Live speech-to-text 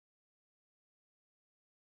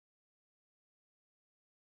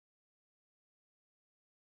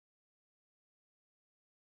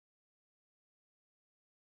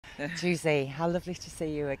Giusi, how lovely to see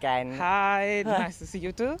you again. Hi, nice to see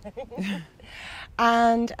you too.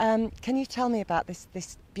 And can you tell me about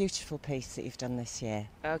this beautiful piece that you've done this year?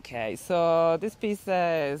 Okay, so this piece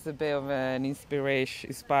is a bit of an inspiration,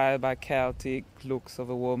 inspired by Celtic looks of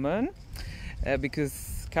a woman,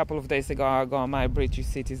 because a couple of days ago I got my British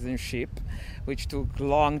citizenship, which took a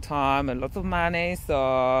long time, a lot of money.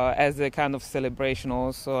 So as a kind of celebration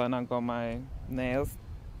also, and I got my nails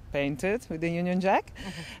painted with the Union Jack,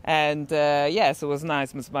 and yes, it was nice.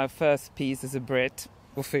 It was my first piece as a Brit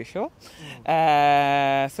official. So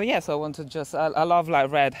I want to just I love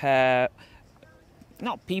like red hair,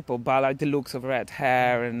 not people, but like the looks of red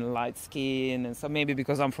hair and light skin, and so maybe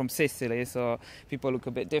because I'm from Sicily, so people look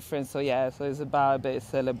a bit different. So yeah, so it's about a bit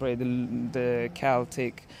celebrate the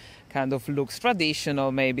Celtic kind of looks,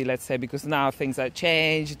 traditional maybe, let's say, because now things have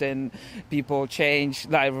changed and people change,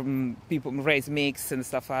 like people raise mix and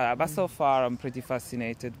stuff like that. But so far I'm pretty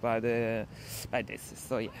fascinated by this.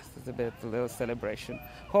 So yes, it's a bit of a little celebration.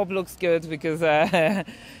 Hope looks good because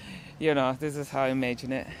this is how I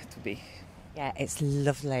imagine it to be. Yeah, it's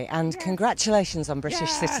lovely. And congratulations on British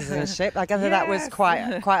citizenship. I gather that was Yes.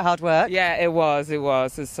 quite hard work. Yeah, it was.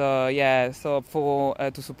 So yeah, so for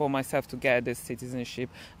to support myself to get this citizenship,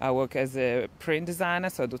 I work as a print designer,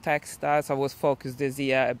 so I do textiles. I was focused this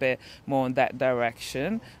year a bit more on that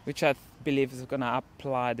direction, which I believe is going to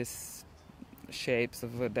apply this shapes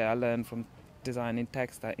of that I learned from designing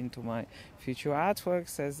textile into my future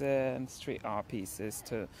artworks as street art pieces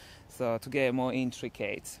to get more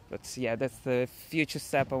intricate. But yeah, that's the future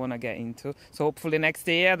step I want to get into. So hopefully next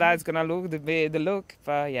year that's gonna look the look.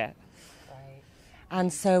 But yeah. Right.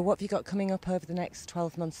 And so what have you got coming up over the next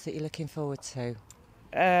 12 months that you're looking forward to?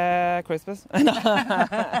 Christmas? No.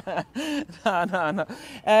 No.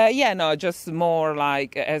 No, just more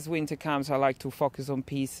like as winter comes, I like to focus on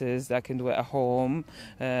pieces that I can do at home,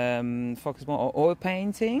 focus more on oil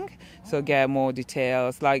painting, so get more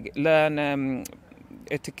details, like learn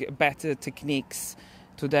better techniques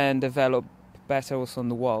to then develop better also on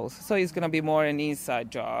the walls. So it's going to be more an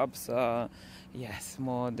inside job, so yes,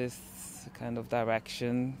 more this kind of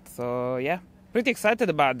direction. So yeah. Pretty excited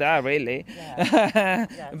about that, really. Yeah.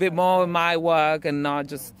 A bit more my work and not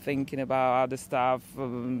just thinking about other stuff,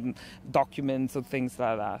 documents or things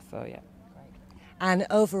like that. So, yeah. And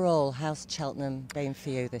overall, how's Cheltenham been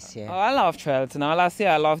for you this Oh, year? I love Cheltenham. Last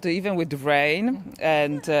year I loved it, even with the rain.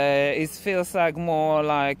 And it feels like more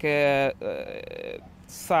like a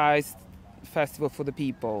sized festival for the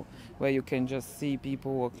people, where you can just see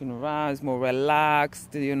people walking around. It's more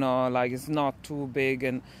relaxed, like it's not too big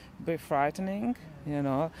and a bit frightening,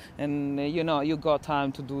 and you got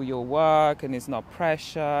time to do your work, and it's not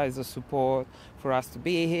pressure. It's a support for us to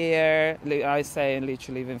be here. I say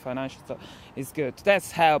literally even financial, so it's good. That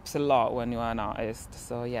helps a lot when you are an artist.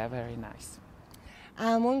 So yeah, very nice.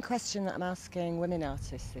 And one question that I'm asking women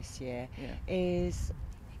artists this year is,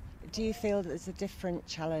 do you feel that there's a different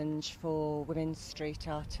challenge for women street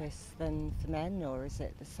artists than for men, or is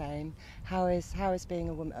it the same? How is being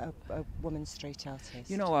a woman street artist?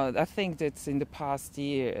 You know what? I think that in the past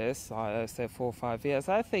years, I say 4 or 5 years,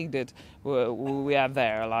 I think that we are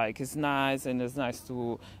there. Like it's nice, and it's nice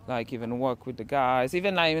to like even work with the guys.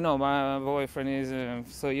 Even like my boyfriend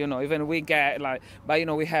is so even we get like, but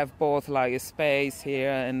we have both like a space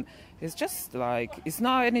here, and it's just like it's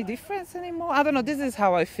not any difference anymore. I don't know. This is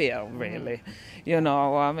how I feel, really. You know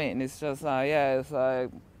what I mean? It's just like it's like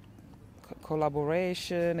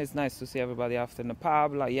collaboration. It's nice to see everybody after in the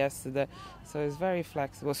pub like yesterday. So it's very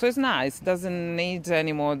flexible. So it's nice. Doesn't need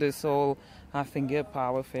anymore this whole I think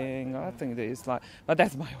power thing. I think that it's like, but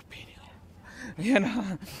that's my opinion.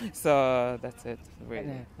 So that's it, really.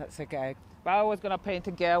 No, that's okay. But I was gonna paint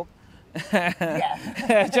a girl.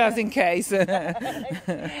 Yeah. Just in case.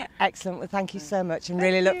 Excellent. Well, thank you so much, and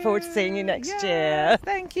really look forward to seeing you next year.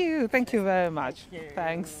 Thank you very much. Thank you.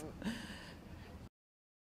 Thanks.